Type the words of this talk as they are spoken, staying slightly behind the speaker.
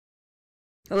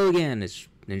Hello again, it's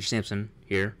Ninja Samson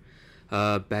here.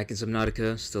 Back in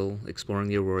Subnautica, still exploring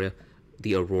the Aurora.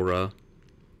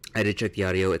 I did check the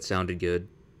audio, it sounded good,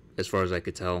 as far as I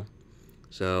could tell.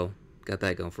 So, got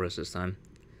that going for us this time.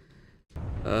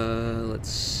 Let's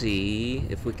see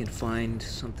if we can find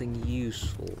something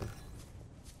useful.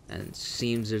 And it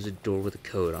seems there's a door with a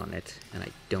code on it, and I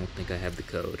don't think I have the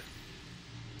code.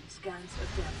 Scans of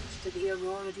damage to the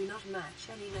Aurora do not match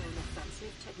any known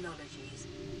offensive technologies.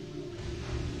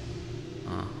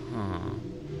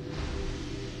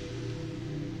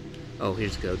 Oh,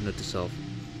 here's the code. Note to self.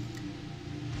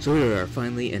 So here we are,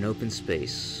 finally in open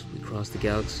space. We crossed the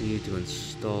galaxy to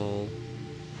install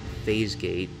phase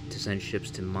gate to send ships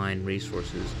to mine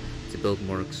resources to build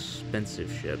more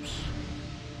expensive ships.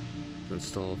 To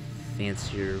install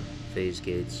fancier phase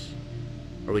gates.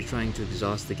 Are we trying to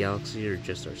exhaust the galaxy or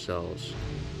just ourselves?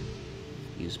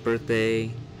 Use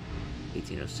birthday,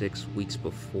 1806, weeks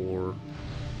before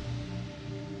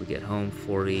we get home,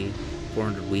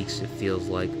 400 weeks it feels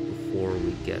like before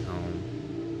we get home.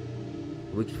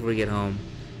 Weeks before we get home,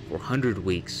 400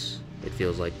 weeks it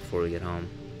feels like before we get home.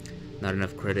 Not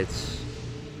enough credits.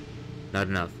 Not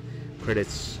enough.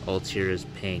 Credits Altier is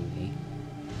paying me.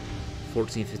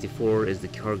 1454 is the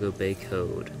cargo bay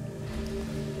code.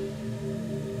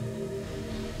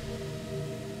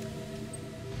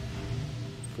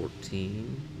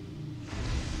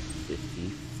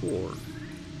 $14.54.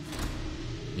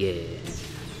 Yeah.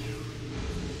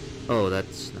 Oh,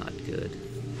 that's not good.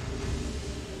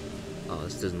 Oh,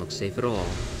 this doesn't look safe at all.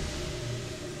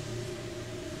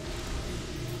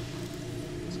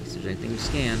 Let's see if there's anything to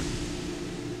scan.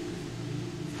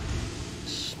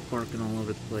 Sparking all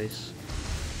over the place.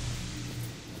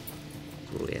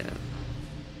 What do we have?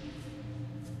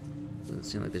 Doesn't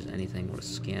seem like there's anything worth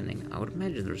scanning. I would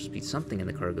imagine there should be something in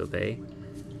the cargo bay.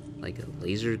 Like a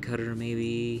laser cutter,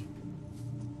 maybe?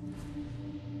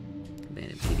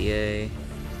 Abandoned PDA.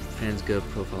 Transgov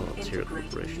profile of Sierra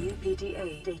Corporation. New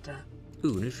PDA data.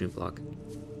 Ooh, new stream block.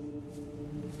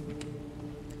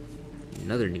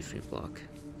 Another new stream block.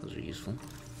 Those are useful.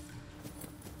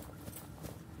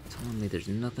 Telling me there's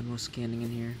nothing worth scanning in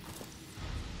here.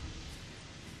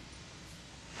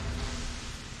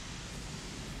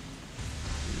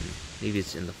 Maybe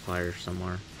it's in the fire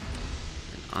somewhere.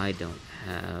 And I don't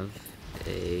have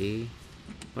a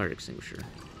fire extinguisher.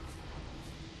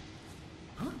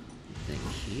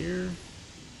 Anything here?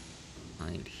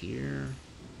 Behind here?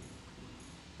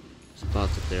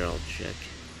 Spots up there, I'll check.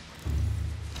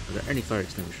 Are there any fire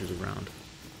extinguishers around?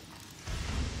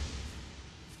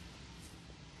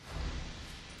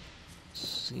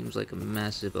 Seems like a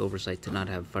massive oversight to not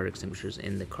have fire extinguishers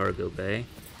in the cargo bay.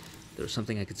 There was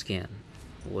something I could scan.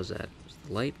 What was that? Was it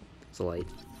the light? It's a light.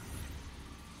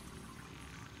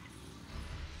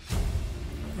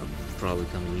 Probably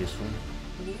coming useful.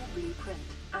 New blueprint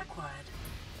acquired.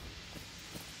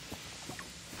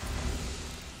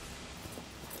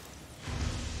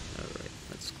 Alright,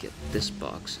 let's get this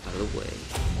box out of the way.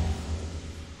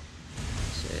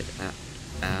 Said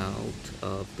out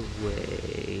of the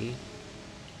way.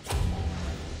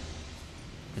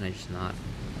 Can I just not?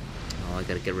 Oh, I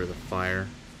gotta get rid of the fire.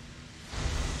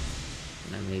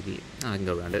 And I maybe... Oh, I can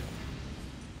go around it.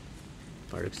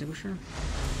 Fire extinguisher?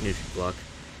 Nutrient block.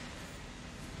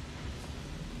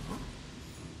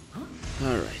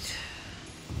 Alright.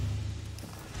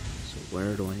 So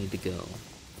where do I need to go?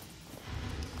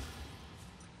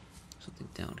 Something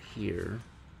down here.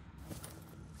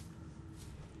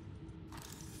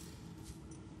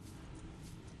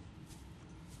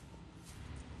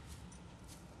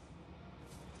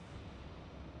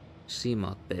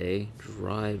 Seamock Bay,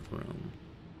 drive room.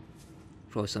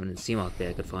 Probably something in Seamock Bay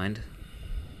I could find.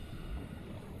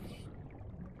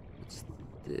 What's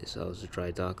this? Oh, it's a dry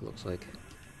dock, it looks like.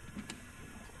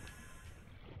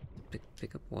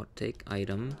 Pick up what? Take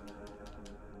item.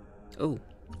 Oh!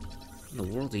 What in the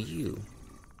world are you?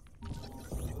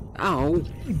 Ow!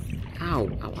 Ow! Ow,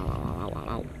 ow, ow, ow, ow,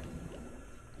 ow.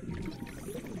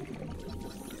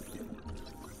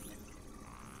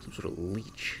 Some sort of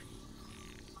leech.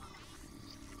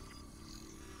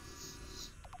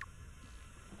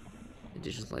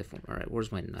 Indigenous life form. Alright,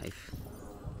 where's my knife?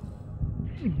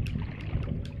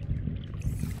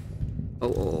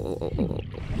 Oh.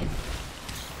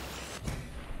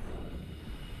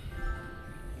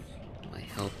 My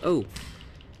health. Oh!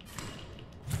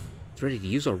 It's ready to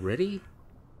use already?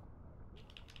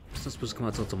 It's not supposed to come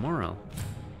out till tomorrow.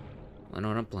 I know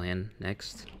what I'm playing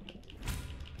next.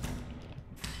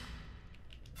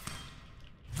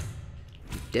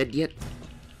 You dead yet?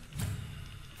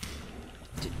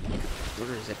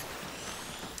 Where is it?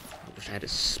 I wish I had a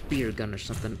spear gun or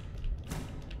something.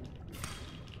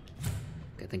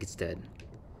 I think it's dead.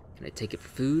 Can I take it for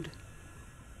food?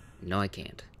 No, I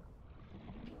can't.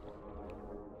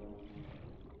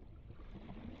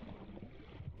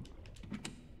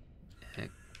 Heck.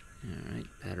 Alright,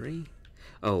 battery.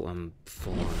 Oh, I'm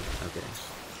full on. Okay.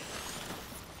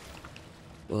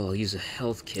 Well, I'll use a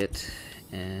health kit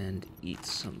and eat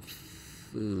some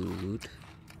food.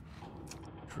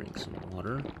 Drink some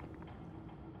water.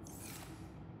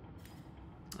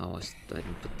 Oh, I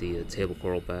didn't put the table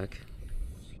coral back.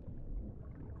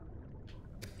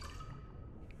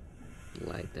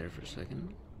 Light there for a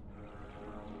second.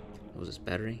 What was this,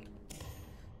 battery?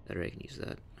 Battery, I can use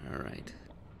that. Alright.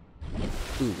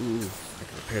 Ooh, I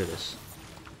can repair this.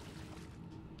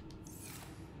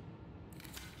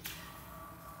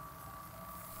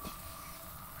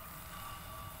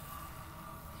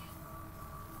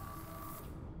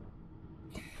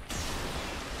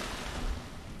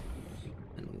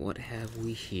 And what have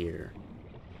we here?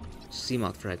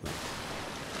 Seamoth fragment.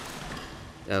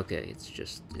 Okay, it's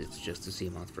just a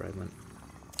Seamoth fragment.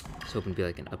 I was hoping to be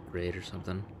like an upgrade or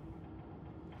something.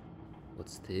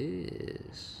 What's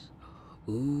this?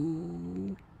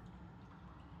 Ooh.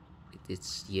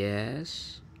 It's,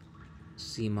 yes.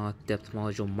 Seamoth Depth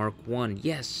Module Mark 1.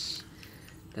 Yes!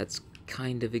 That's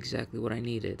kind of exactly what I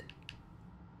needed.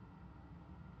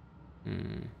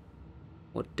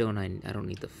 What don't I don't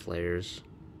need the flares.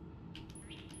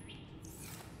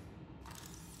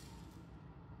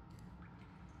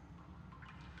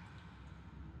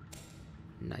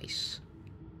 Nice.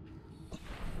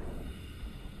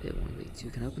 Bit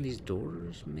 1v2. Can I open these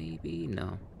doors? Maybe?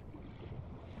 No.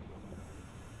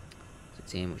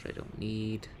 Titanium, which I don't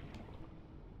need.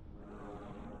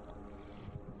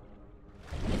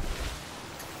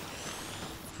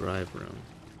 Drive room.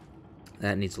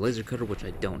 That needs a laser cutter, which I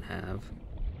don't have.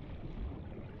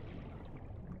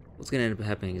 What's gonna end up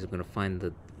happening is I'm gonna find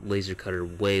the laser cutter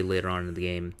way later on in the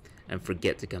game and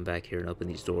forget to come back here and open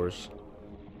these doors.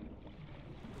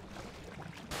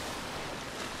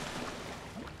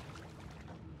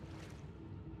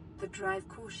 The drive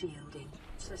core shielding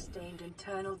sustained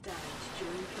internal damage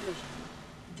during collision.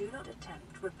 Do not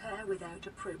attempt repair without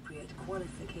appropriate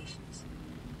qualifications.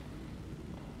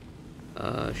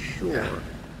 Sure.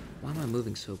 Why am I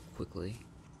moving so quickly?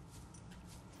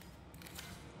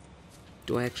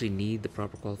 Do I actually need the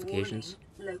proper qualifications?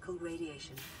 Warning, local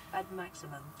radiation at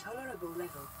maximum tolerable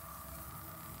level.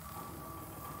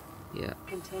 Yeah.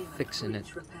 Containment Fixing it.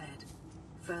 breach repaired.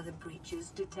 Further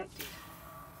breaches detected.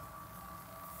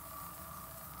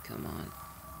 Come on.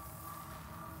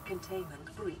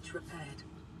 Containment breach repaired.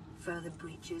 Further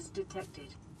breaches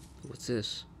detected. What's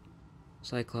this?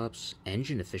 Cyclops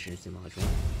engine efficiency module.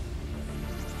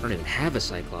 I don't even have a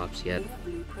Cyclops yet.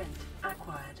 New blueprint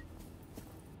acquired.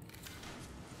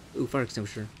 Ooh, fire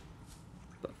extinguisher.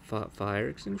 Fire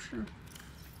extinguisher?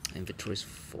 Inventory's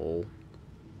full.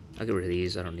 I'll get rid of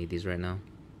these. I don't need these right now.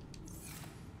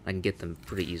 I can get them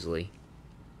pretty easily.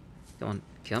 Come on.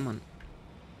 Come on.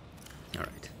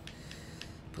 Alright.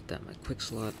 Put that in my quick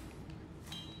slot.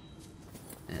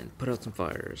 And put out some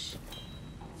fires.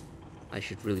 I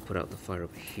should really put out the fire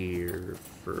over here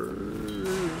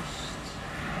first.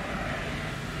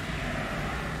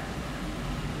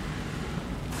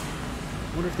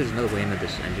 I wonder if there's another way into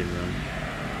this engine room.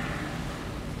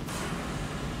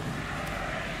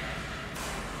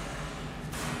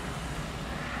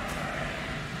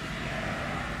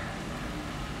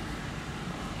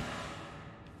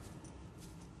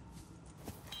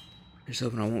 Just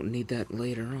hoping I won't need that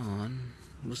later on.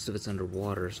 Most of it's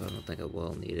underwater, so I don't think I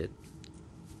will need it.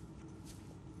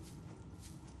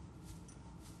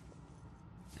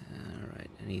 Alright,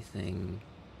 anything...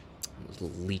 Those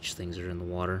little leech things are in the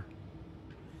water.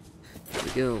 Here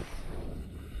we go.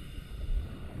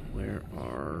 Where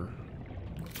are...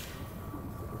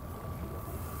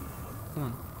 Come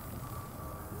on.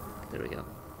 There we go.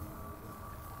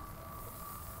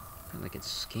 And I can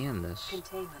scan this.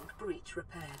 Containment breach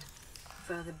repaired.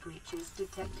 Further breaches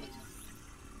detected.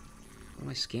 What am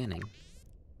I scanning?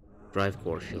 Drive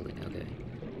core shielding, okay.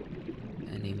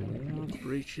 Any more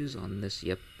breaches on this?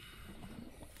 Yep.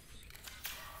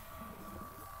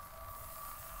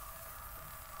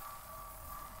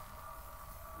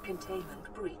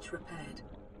 Containment breach repaired.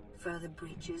 Further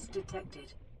breaches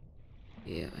detected.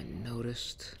 Yeah, I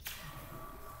noticed.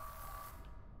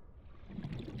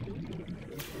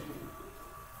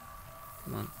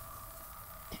 Come on.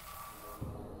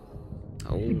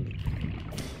 Oh.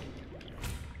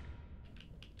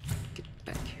 Get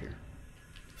back here.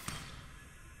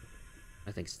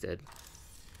 I think it's dead.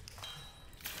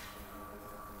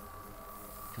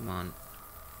 Come on.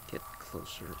 Get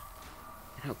closer.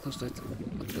 How close do I have to...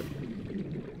 What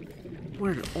the...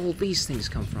 Where did all these things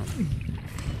come from?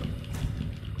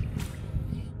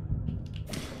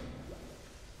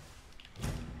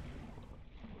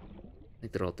 I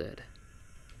think they're all dead.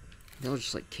 They all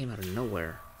just like came out of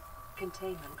nowhere.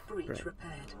 Containment breach Right.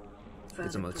 repaired.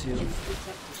 Get some Further O2. breaches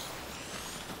detected.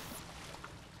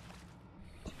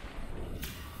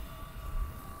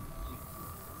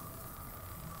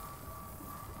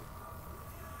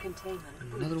 Containment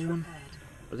Another breach one? repaired.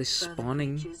 Are they Further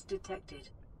spawning? breaches detected.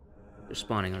 They're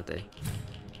spawning, aren't they?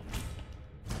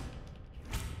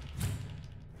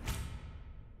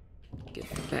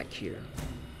 Get back here.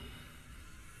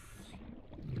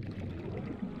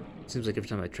 Seems like every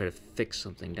time I try to fix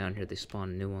something down here, they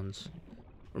spawn new ones.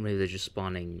 Or maybe they're just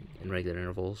spawning in regular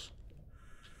intervals.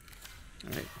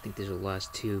 Alright, I think these are the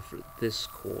last two for this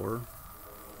core.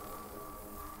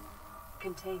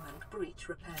 Containment breach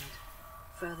repaired.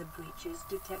 Further breaches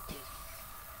detected.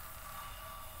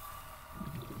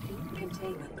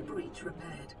 Containment breach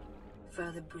repaired.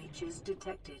 Further breaches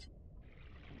detected.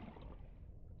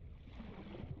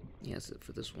 Yeah, that's it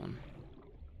for this one.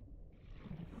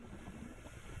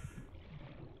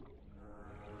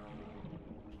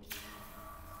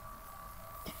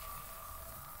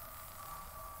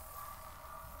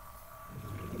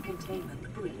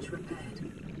 Containment breach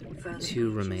repaired. Further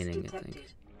Two breaches remaining, I detected. think.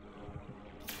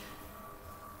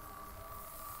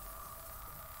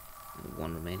 And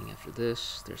one remaining after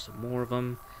this. There's some more of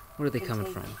them. Where are they coming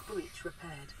from? Containment breach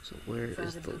repaired. So where is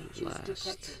Further the breaches last?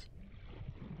 detected.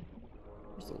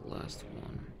 Where's the last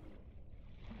one?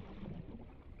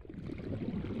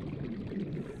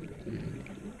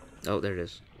 Oh, there it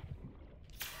is.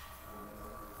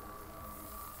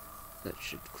 That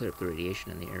should clear up the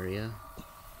radiation in the area.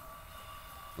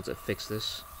 Once I fix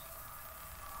this.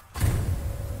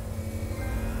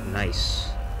 Nice.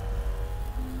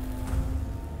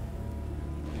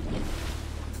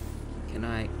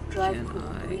 Drive core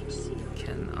breach sealed.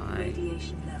 Can I?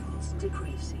 Radiation levels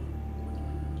decreasing.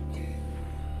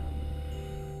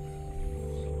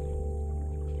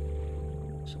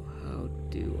 So how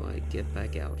do I get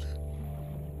back out?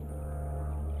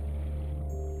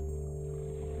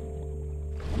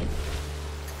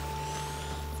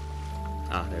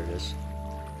 Ah, there it is.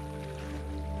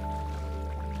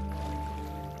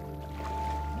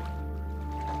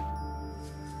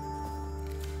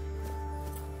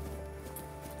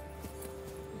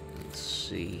 Let's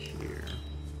see here.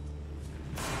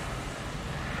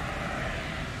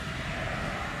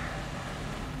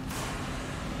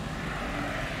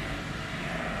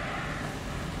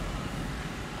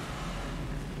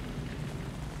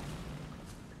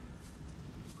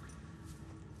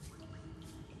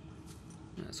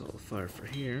 That's all the fire for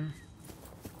here.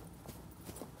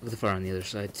 Look at the fire on the other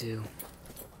side too.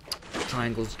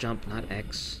 Triangles jump, not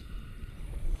X.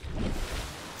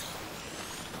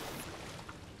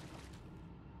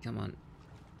 Come on.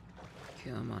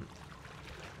 Come on.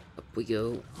 Up we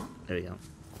go. There we go.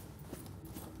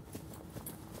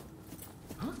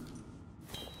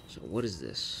 So what is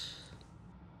this?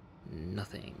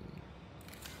 Nothing.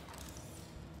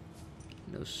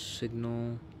 No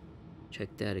signal.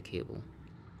 Check data cable.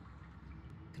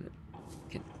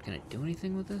 Can I do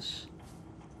anything with this?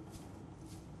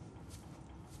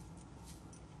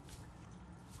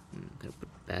 Can I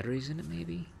put batteries in it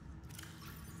maybe?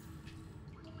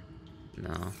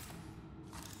 No.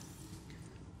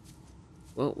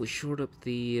 Well, we shored up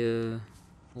the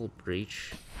whole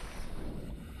breach.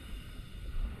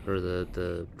 Or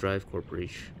the drive core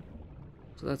breach.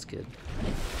 So that's good.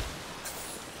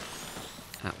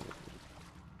 Ow.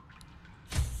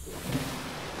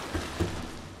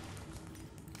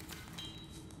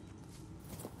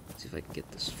 See if I can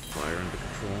get this fire under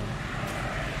control.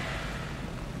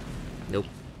 Nope.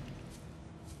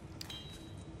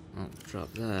 I'll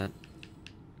drop that.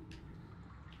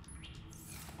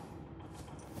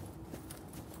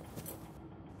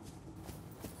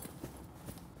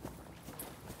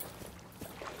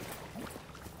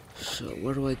 So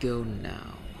where do I go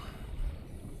now?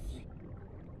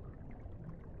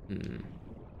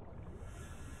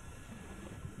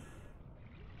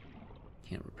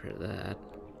 Can't repair that.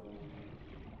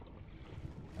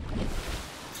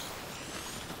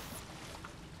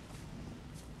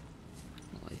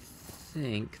 Well, I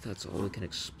think that's all we can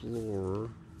explore.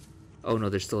 Oh no,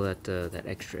 there's still that that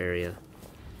extra area.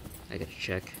 I gotta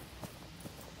check.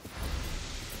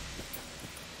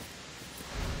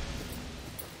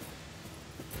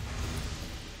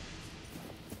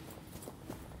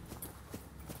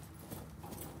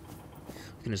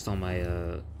 I can install my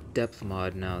depth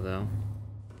mod now, though.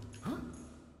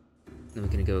 Then we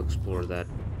can go explore that.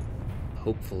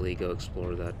 Hopefully, go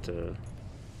explore that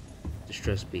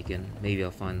distress beacon. Maybe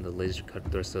I'll find the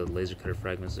rest of the laser cutter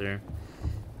fragments there.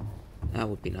 That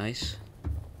would be nice.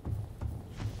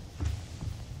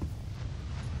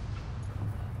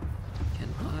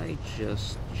 Can I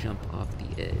just jump off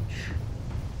the edge?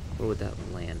 Where would that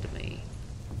land me?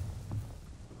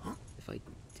 If I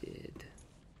did.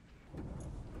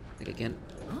 Think I can?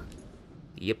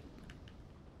 Yep.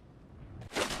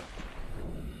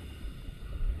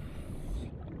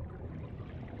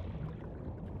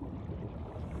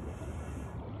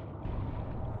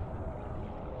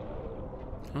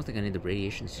 I don't think I need the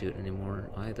radiation suit anymore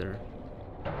either.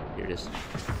 Here it is.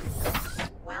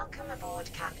 Welcome aboard,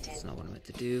 Captain. That's not what I meant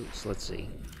to do, so let's see.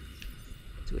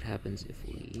 See what happens if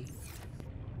we...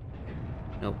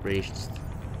 Nope, radiation's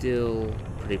still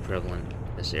pretty prevalent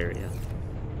in this area.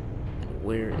 And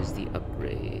where is the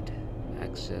upgrade?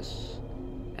 Access...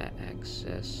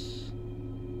 Access...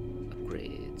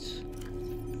 Upgrades.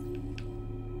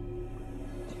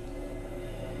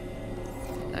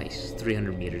 Nice,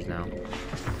 300 meters now.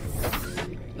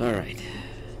 Alright.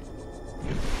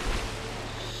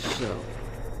 So,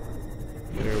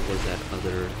 where was that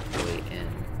other way in?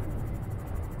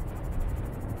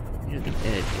 Near the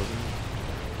edge, wasn't it?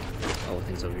 Oh, I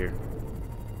think it's over here.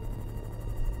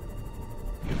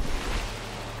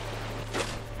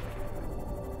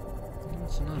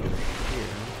 It's not over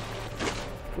here.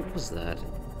 What was that?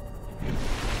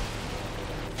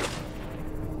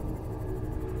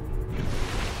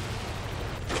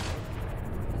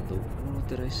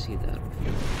 Did I see that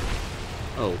before?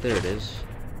 Oh, there it is.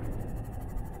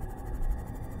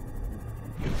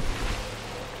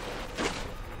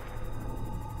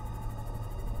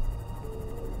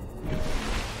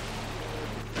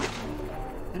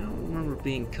 I don't remember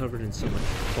being covered in so much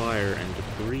fire and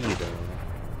debris, though.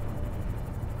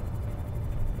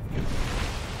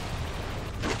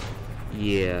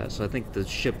 Yeah, so I think the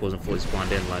ship wasn't fully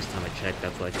spawned in last time I checked.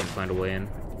 That's why I couldn't find a way in.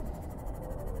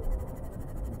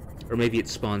 Or maybe it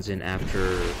spawns in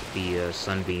after the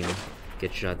sunbeam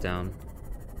gets shot down.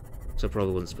 So I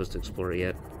probably wasn't supposed to explore it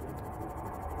yet.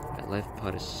 My life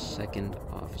pod is second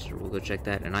officer. We'll go check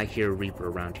that. And I hear Reaper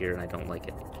around here and I don't like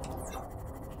it.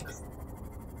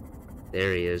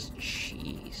 There he is.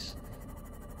 Jeez.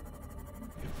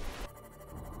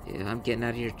 Yeah, I'm getting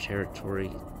out of your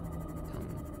territory.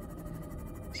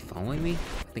 Is he following me?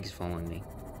 I think he's following me.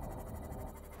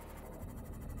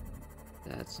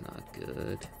 That's not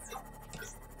good.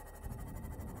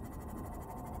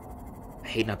 I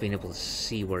hate not being able to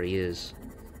see where he is.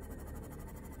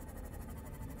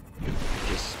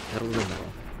 Just pedal to the metal.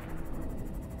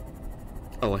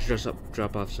 Oh, I should also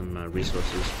drop off some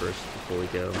resources first before we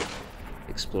go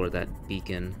explore that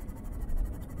beacon.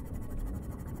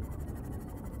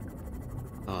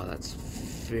 Oh, that's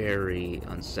very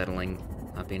unsettling,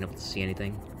 not being able to see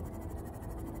anything.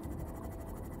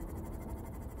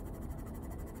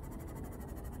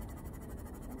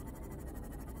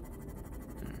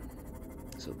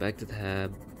 So back to the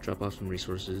hab, drop off some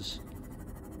resources.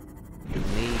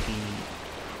 Maybe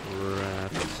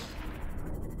craft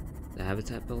the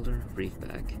habitat builder, reef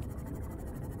back.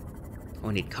 Oh,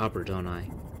 I need copper, don't I?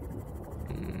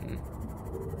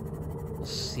 We'll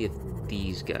see if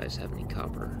these guys have any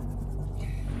copper.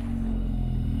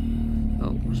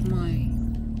 Oh, where's my...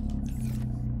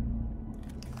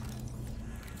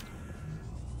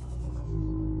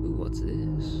 Ooh, what's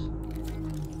this?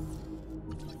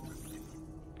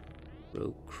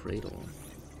 Rogue cradle.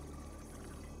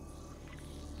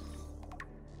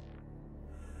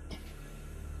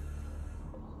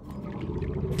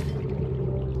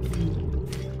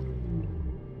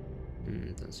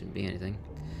 Doesn't seem to be anything.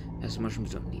 Acid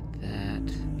mushrooms, don't need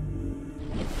that.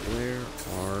 Where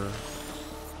are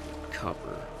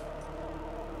copper?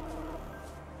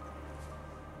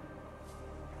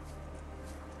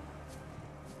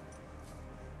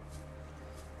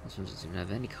 This one doesn't seem to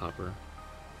have any copper.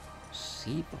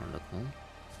 Sea barnacle.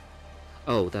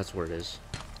 Oh, that's where it is.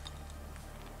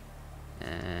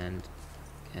 And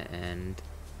come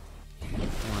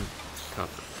on,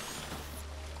 copper.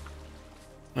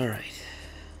 All right.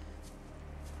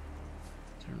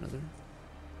 Is there another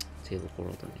table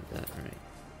coral? Don't need that. All right.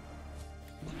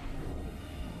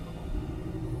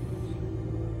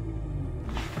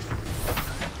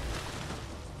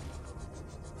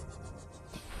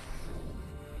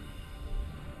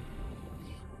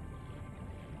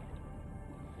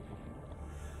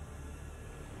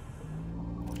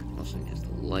 Also needs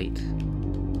the light.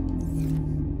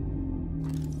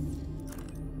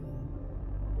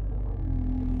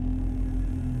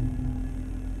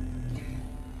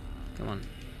 Come on.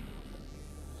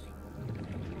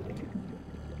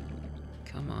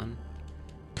 Come on.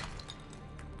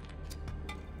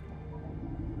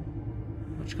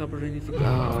 much copper do I need for...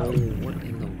 Oh, what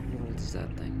in the world is that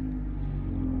thing?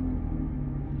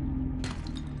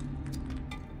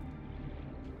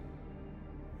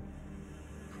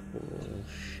 Purple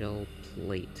shell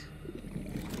plate.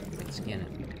 I can scan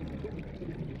it.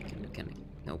 Can I?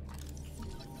 Nope.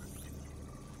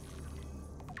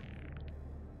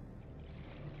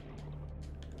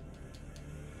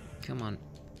 Come on.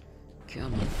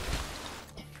 Come on.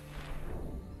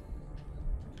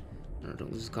 No,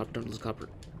 don't lose copper, don't lose copper.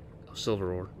 Oh,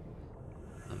 silver ore.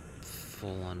 I'm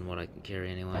full on what I can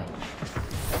carry anyway.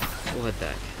 We'll head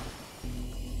back.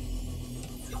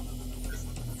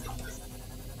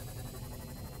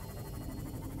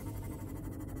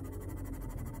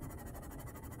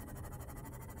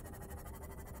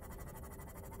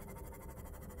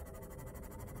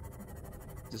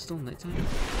 Is it still nighttime?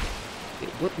 Wait,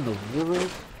 what in the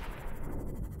world?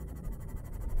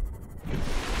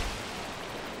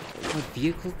 Is my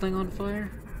vehicle thing on fire?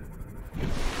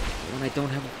 When I don't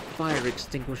have a fire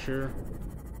extinguisher?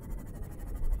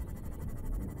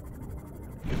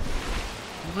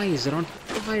 Why is it on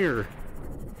fire?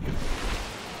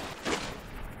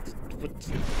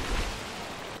 What?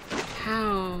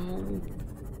 How?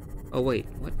 Oh wait,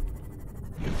 what?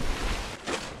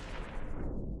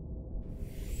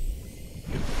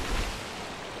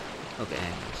 Okay,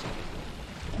 hang on a second.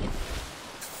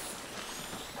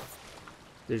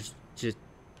 There's just...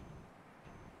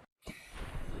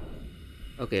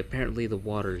 Okay, apparently the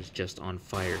water is just on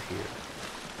fire here.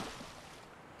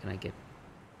 Can I get...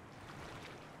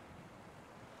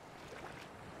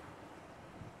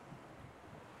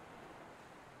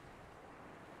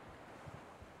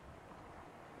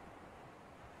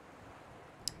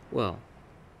 Well,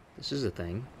 this is a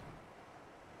thing.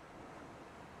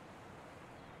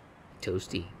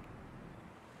 Toasty.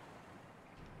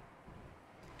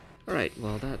 Alright,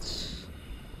 well that's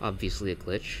obviously a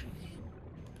glitch.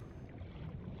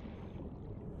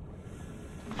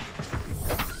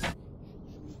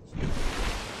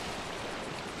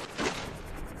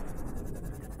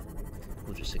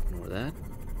 We'll just ignore that.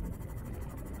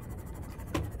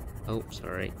 Oh,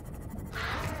 sorry.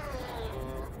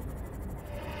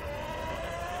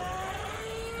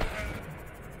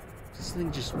 Is this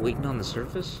thing just waiting on the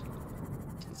surface?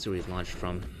 Let's see where he launched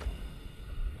from.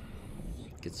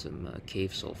 Get some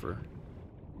cave sulfur.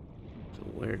 So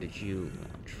where did you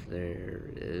launch? There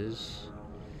it is.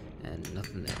 And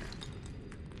nothing there.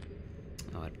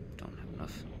 Oh, I don't have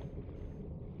enough.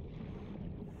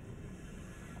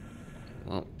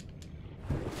 Well.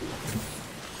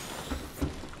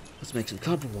 Let's make some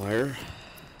copper wire.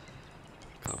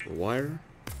 Copper wire.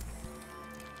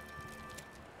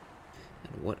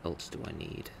 And what else do I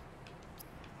need?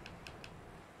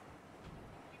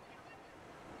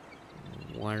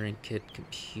 Wiring kit,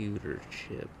 computer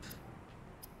chip.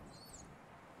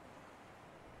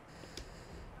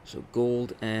 So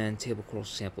gold and table coral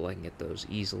sample, I can get those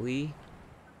easily.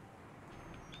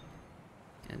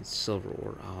 And silver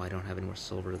ore. Oh, I don't have any more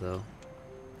silver though.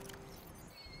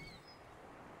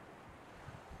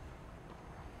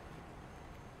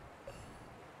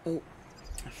 Oh,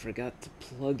 I forgot to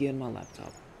plug in my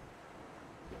laptop.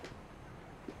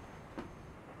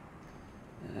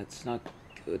 That's not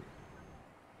good.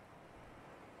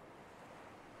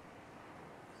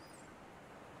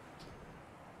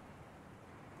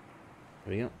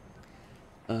 There we go.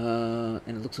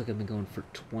 And it looks like I've been going for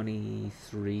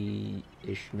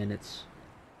 23-ish minutes.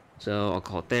 So I'll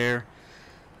call it there.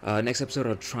 Next episode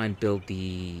I'll try and build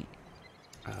the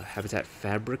Habitat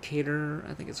Fabricator,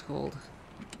 I think it's called.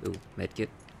 Ooh, medkit.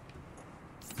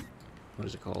 What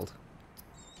is it called?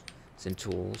 It's in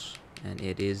tools. And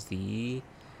it is the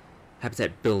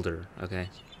Habitat Builder, okay.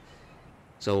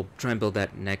 So try and build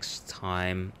that next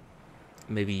time.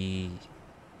 Maybe...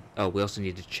 Oh, we also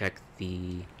need to check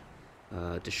the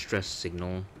distress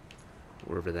signal,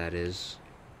 wherever that is.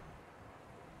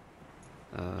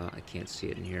 I can't see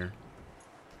it in here.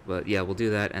 But yeah, we'll do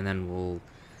that, and then we'll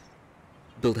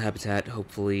build habitat,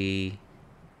 hopefully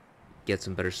get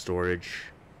some better storage.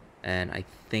 And I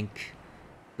think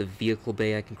the vehicle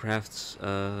bay I can craft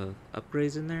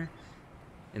upgrades in there,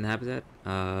 in the habitat.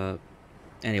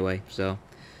 Anyway, so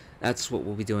that's what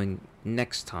we'll be doing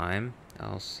next time.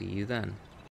 I'll see you then.